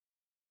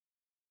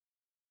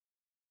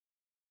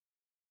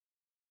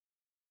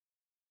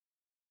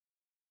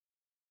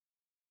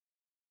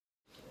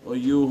O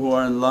you who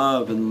are in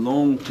love and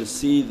long to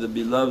see the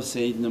beloved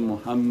Sayyidina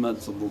Muhammad,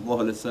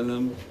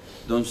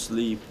 don't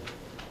sleep.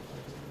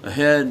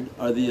 Ahead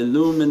are the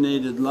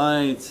illuminated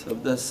lights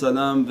of the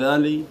Salam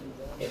Valley,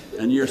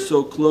 and you're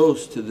so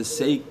close to the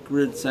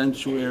sacred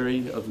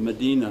sanctuary of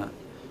Medina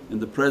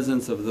in the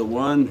presence of the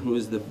one who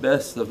is the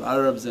best of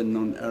Arabs and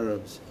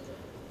non-Arabs,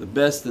 the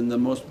best and the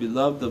most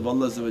beloved of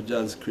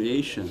Allah's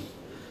creation.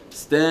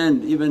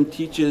 Stand, even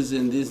teaches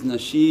in these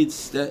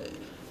nasheeds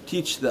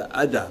teach the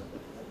adab,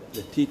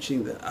 the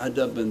teaching the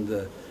adab and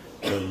the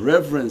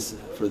reverence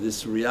for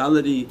this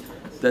reality,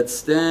 that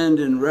stand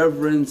in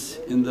reverence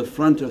in the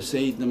front of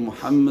Sayyidina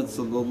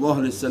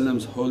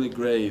Muhammad's holy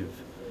grave.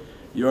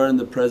 You are in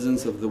the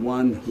presence of the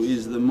one who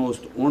is the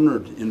most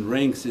honoured in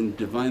ranks in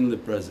Divinely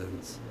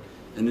Presence,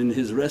 and in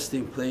his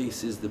resting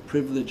place is the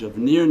privilege of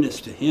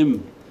nearness to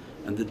him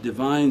and the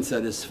divine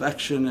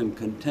satisfaction and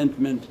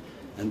contentment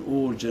and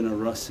all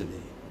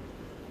generosity.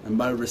 And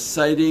by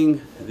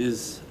reciting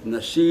these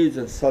nasheeds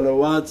and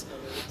salawats,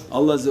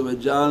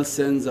 Allah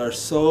sends our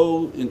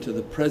soul into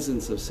the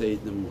presence of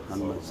Sayyidina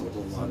Muhammad.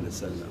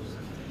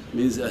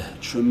 Means a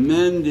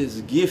tremendous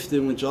gift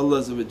in which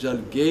Allah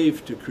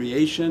gave to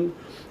creation,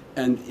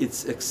 and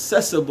it's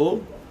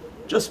accessible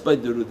just by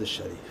durood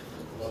al-Sharif.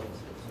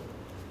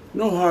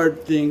 No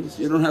hard things,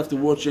 you don't have to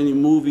watch any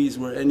movies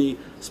where any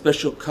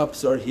special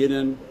cups are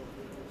hidden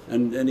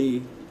and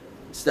any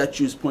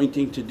statues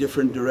pointing to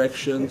different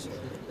directions.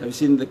 Have you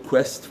seen the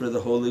quest for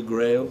the Holy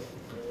Grail?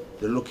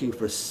 They're looking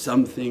for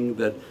something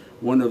that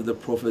one of the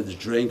Prophets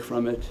drank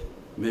from it,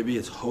 maybe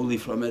it's holy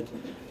from it,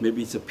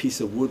 maybe it's a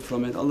piece of wood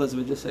from it. Allah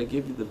says, I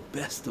give you the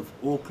best of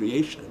all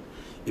creation.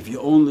 If you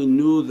only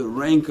knew the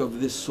rank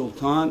of this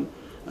Sultan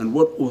and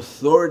what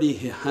authority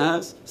he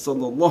has,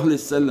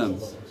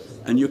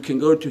 and you can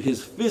go to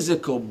his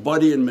physical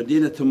body in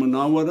Madinatul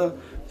Munawwarah,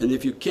 and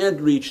if you can't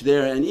reach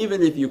there, and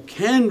even if you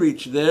can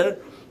reach there,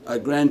 I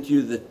grant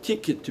you the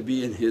ticket to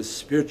be in his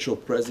spiritual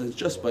presence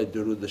just by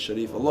durood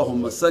al-Sharif.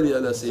 Allahumma salli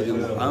ala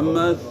Sayyidina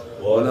Muhammad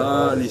wa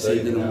ala ali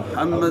Sayyidina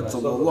Muhammad.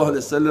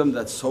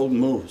 That soul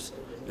moves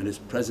and is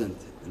present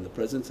in the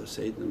presence of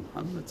Sayyidina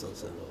Muhammad.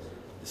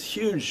 This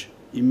huge,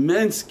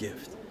 immense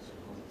gift,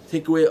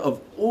 take away of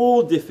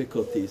all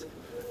difficulties.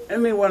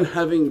 Anyone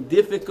having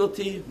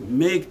difficulty,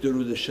 make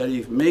durood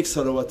al-Sharif, make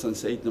salawats on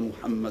Sayyidina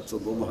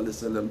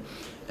Muhammad.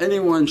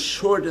 Anyone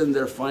short in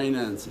their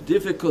finance,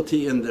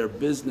 difficulty in their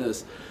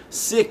business,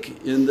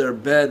 sick in their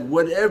bed,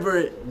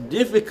 whatever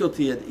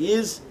difficulty it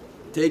is,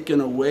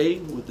 taken away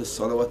with the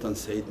salawat on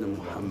Sayyidina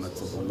Muhammad.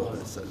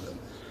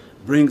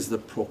 Brings the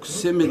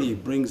proximity,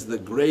 brings the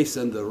grace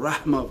and the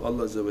rahmah of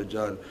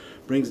Allah,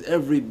 brings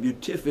every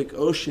beatific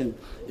ocean.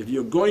 If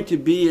you're going to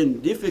be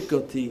in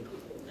difficulty,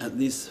 at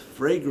least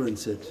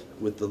fragrance it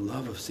with the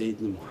love of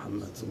Sayyidina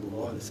Muhammad.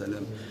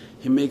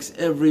 He makes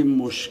every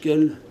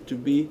mushkil to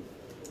be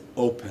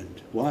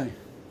opened. Why?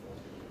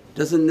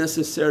 Doesn't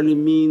necessarily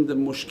mean the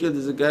mushkil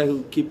is a guy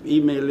who keep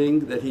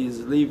emailing that he's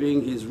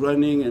leaving, he's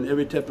running and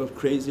every type of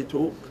crazy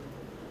talk.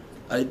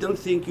 I don't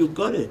think you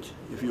got it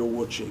if you're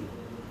watching.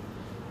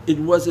 It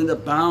wasn't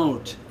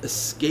about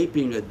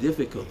escaping a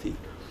difficulty.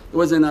 It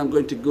wasn't, I'm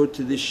going to go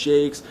to the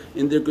shaykhs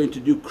and they're going to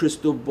do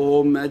crystal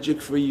ball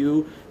magic for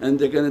you and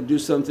they're going to do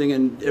something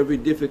and every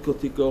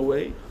difficulty go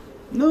away.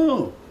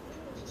 No,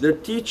 they're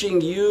teaching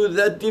you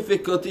that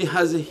difficulty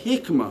has a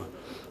hikmah.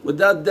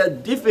 Without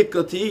that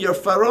difficulty you're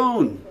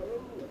Pharaoh.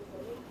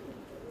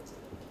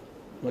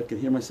 I can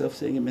hear myself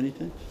saying it many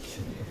times.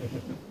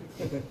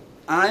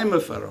 I'm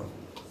a Pharaoh,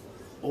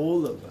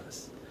 all of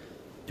us.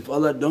 If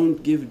Allah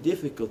don't give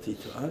difficulty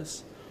to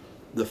us,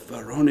 the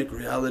Pharaonic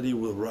reality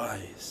will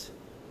rise.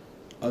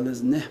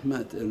 Allah's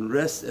ni'mat and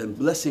rest and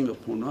blessing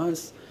upon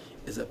us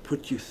is that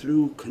put you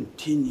through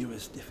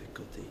continuous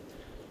difficulty,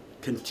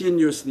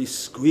 continuously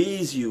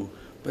squeeze you,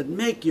 but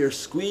make your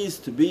squeeze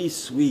to be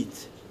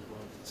sweet.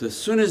 So as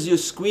soon as you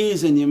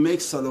squeeze and you make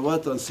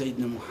salawat on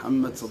Sayyidina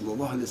Muhammad,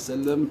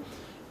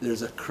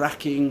 there's a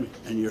cracking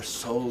and your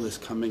soul is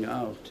coming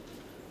out.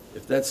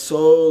 If that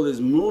soul is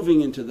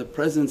moving into the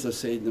presence of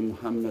Sayyidina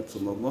Muhammad,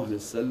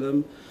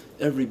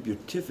 every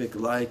beatific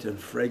light and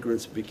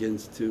fragrance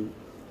begins to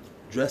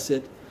dress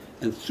it,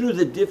 and through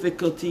the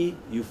difficulty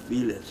you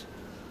feel it.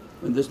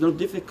 When there's no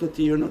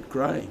difficulty you're not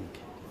crying.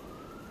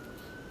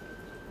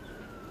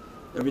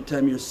 Every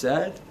time you're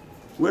sad,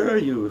 where are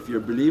you? If you're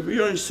a believer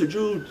you're in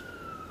sujood.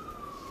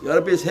 Ya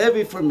Rabbi, it's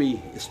heavy for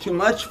me, it's too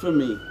much for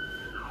me.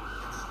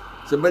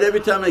 So but every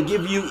time I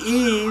give you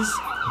ease,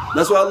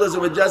 that's why Allah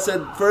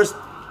said, first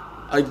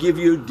I give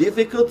you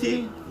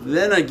difficulty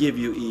then I give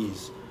you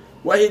ease.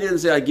 Why He didn't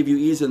say I give you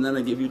ease and then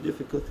I give you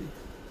difficulty?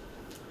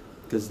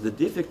 Because the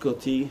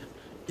difficulty,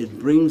 it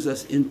brings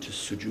us into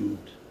sujood,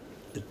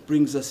 it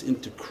brings us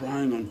into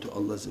crying unto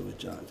Allah,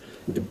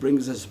 it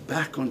brings us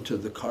back onto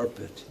the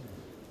carpet,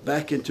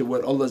 back into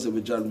what Allah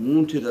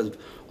wanted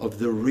of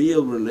the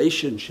real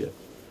relationship.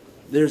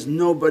 There's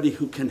nobody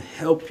who can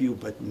help you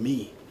but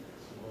me.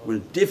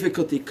 When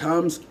difficulty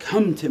comes,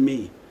 come to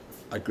me,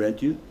 I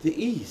grant you the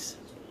ease.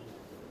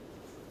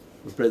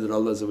 We pray that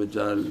Allah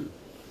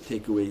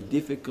take away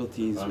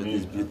difficulties with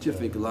His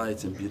beatific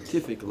lights and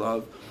beatific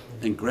love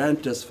and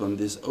grant us from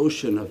this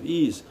ocean of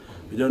ease.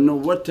 We don't know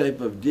what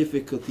type of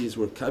difficulties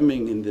were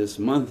coming in this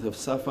month of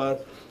Safar,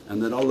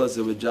 and that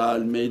Allah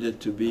made it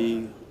to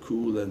be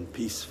cool and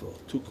peaceful,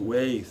 took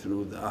away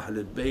through the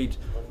ahlul bayt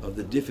of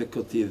the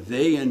difficulty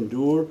they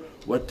endure,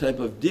 what type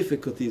of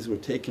difficulties were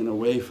taken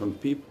away from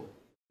people.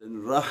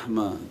 And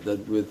rahmah,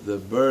 that with the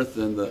birth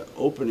and the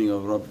opening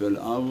of Rabbil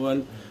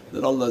Awwal,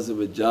 that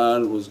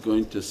Allah was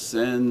going to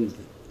send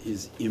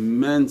His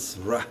immense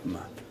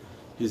rahmah,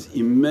 His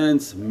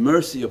immense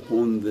mercy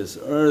upon this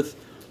earth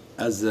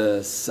as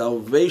a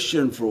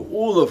salvation for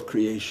all of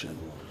creation.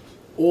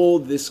 All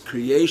this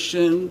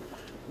creation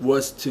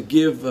was to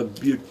give a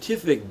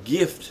beatific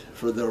gift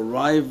for the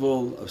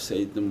arrival of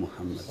Sayyidina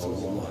Muhammad.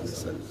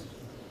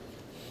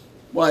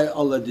 Why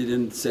Allah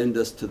didn't send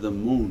us to the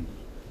moon?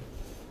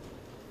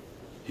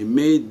 He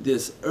made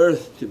this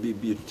earth to be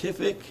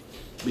beatific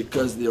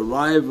because the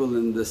arrival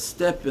and the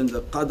step in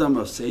the qadam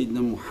of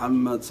Sayyidina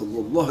Muhammad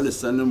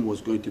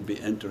was going to be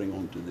entering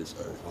onto this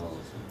earth.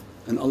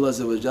 And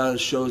Allah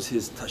shows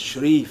His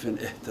tashrif and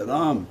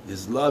ihtiram,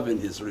 His love and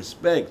His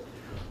respect,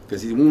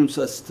 because He wants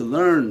us to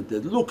learn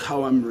that, look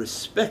how I'm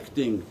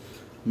respecting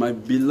my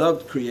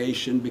beloved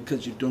creation,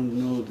 because you don't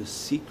know the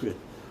secret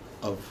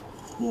of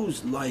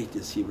whose light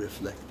is He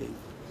reflecting.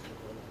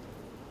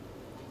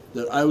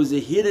 That I was a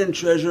hidden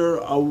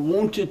treasure, I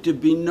wanted to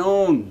be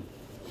known.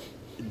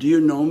 Do you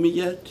know me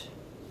yet?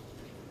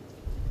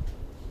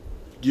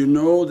 Do you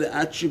know the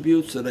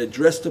attributes that I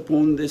dressed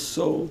upon this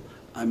soul?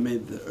 I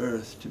made the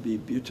earth to be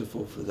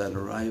beautiful for that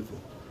arrival.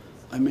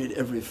 I made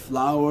every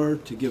flower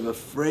to give a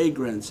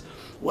fragrance.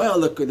 Why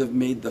Allah could have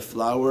made the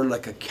flower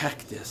like a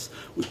cactus?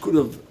 We could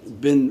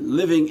have been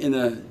living in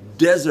a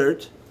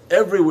desert,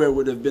 everywhere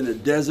would have been a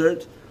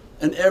desert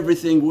and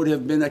everything would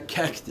have been a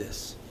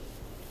cactus.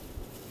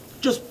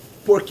 Just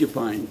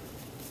porcupine.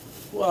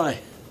 Why?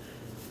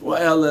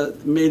 Why Allah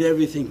made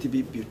everything to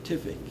be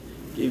beatific,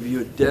 gave you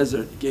a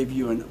desert, gave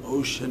you an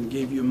ocean,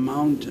 gave you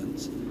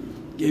mountains,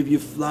 gave you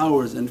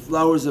flowers, and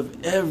flowers of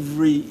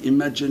every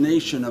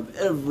imagination, of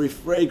every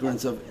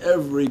fragrance, of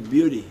every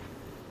beauty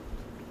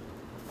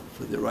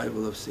for the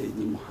arrival of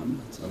Sayyidina Muhammad.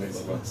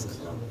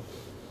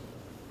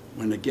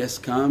 When a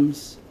guest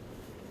comes,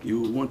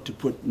 you want to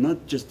put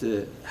not just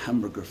a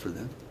hamburger for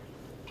them.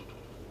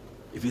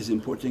 If he's an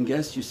important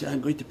guest, you say,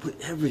 I'm going to put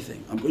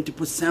everything, I'm going to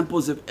put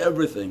samples of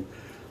everything,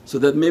 so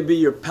that maybe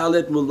your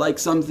palate will like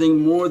something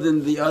more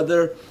than the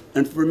other,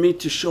 and for me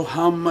to show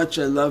how much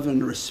I love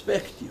and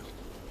respect you.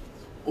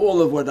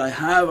 All of what I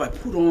have I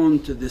put on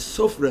to this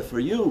sufra for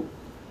you.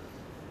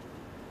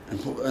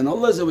 And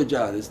Allah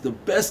is the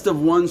best of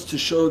ones to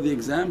show the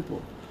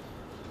example.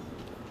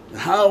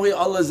 How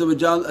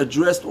Allah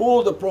addressed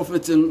all the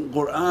Prophets in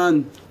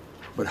Qur'an,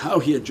 but how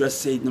He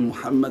addressed Sayyidina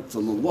Muhammad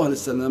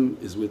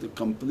is with a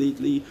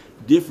completely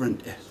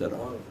different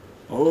ihtiram.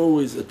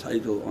 Always a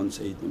title on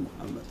Sayyidina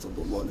Muhammad,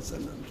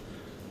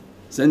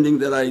 sending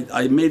that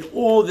I made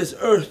all this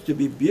earth to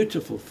be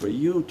beautiful for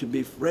you, to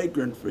be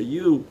fragrant for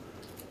you,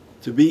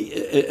 to be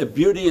a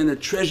beauty and a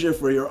treasure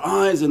for your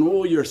eyes and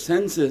all your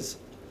senses.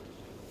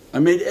 I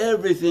made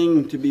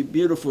everything to be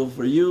beautiful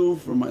for you,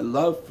 for my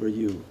love for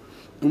you.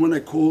 And when I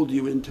called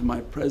you into my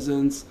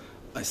presence,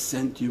 I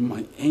sent you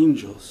my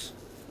angels.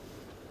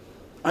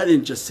 I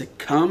didn't just say,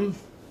 come.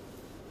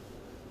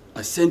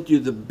 I sent you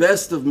the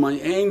best of my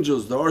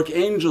angels, the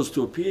archangels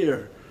to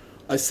appear.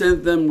 I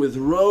sent them with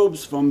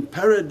robes from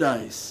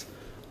paradise.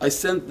 I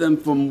sent them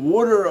from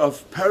water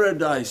of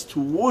paradise to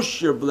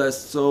wash your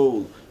blessed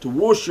soul, to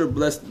wash your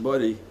blessed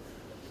body.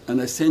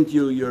 And I sent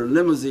you your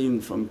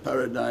limousine from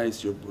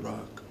paradise, your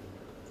buraq.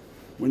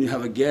 When you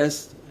have a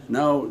guest,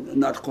 now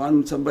not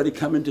when somebody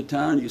come into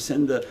town, you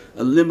send a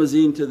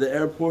limousine to the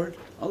airport.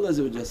 Allah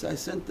says, I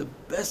sent the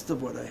best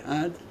of what I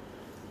had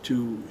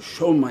to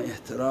show my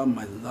ihtiram,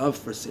 my love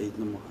for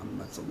Sayyidina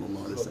Muhammad.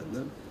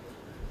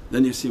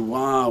 Then you see,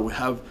 wow, we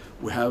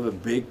have a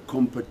big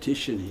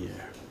competition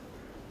here.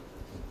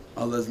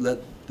 Allah's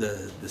let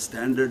the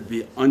standard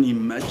be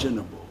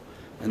unimaginable,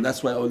 and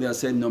that's why awliya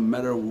say, no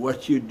matter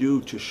what you do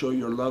to show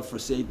your love for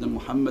Sayyidina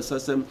Muhammad,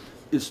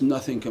 it's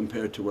nothing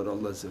compared to what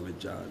Allah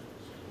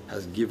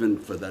has given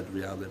for that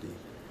reality.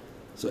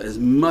 So as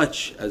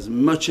much as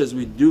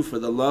we do for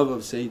the love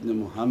of Sayyidina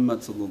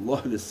Muhammad,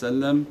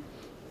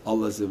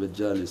 Allah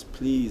is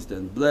pleased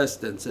and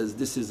blessed and says,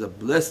 this is a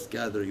blessed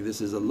gathering, this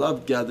is a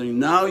loved gathering.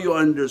 Now you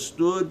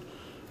understood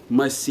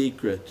my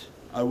secret.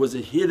 I was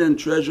a hidden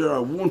treasure, I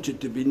wanted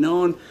to be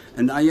known,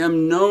 and I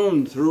am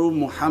known through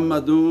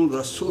Muhammadun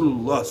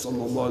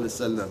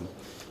Rasulullah.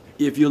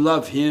 If you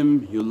love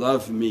Him, you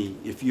love me.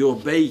 If you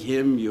obey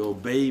Him, you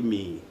obey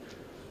me.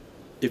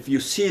 If you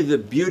see the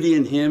beauty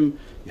in Him,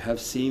 you have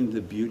seen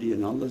the beauty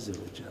in Allah.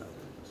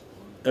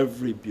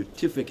 Every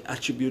beatific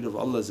attribute of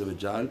Allah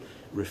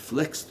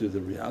reflects through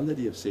the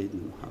reality of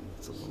Sayyidina Muhammad.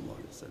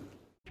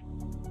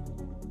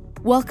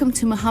 Welcome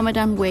to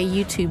Muhammadan Way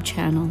YouTube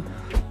channel,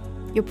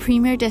 your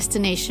premier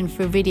destination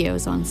for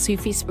videos on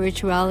Sufi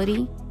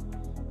spirituality,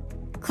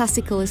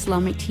 classical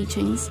Islamic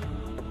teachings,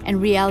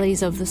 and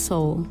realities of the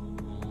soul.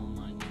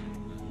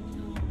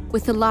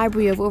 With a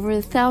library of over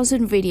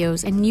 1,000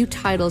 videos and new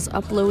titles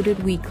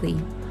uploaded weekly.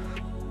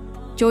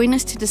 Join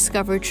us to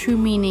discover true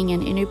meaning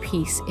and inner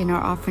peace in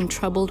our often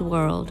troubled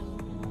world.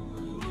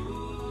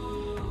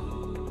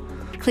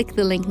 Click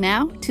the link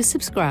now to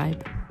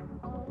subscribe.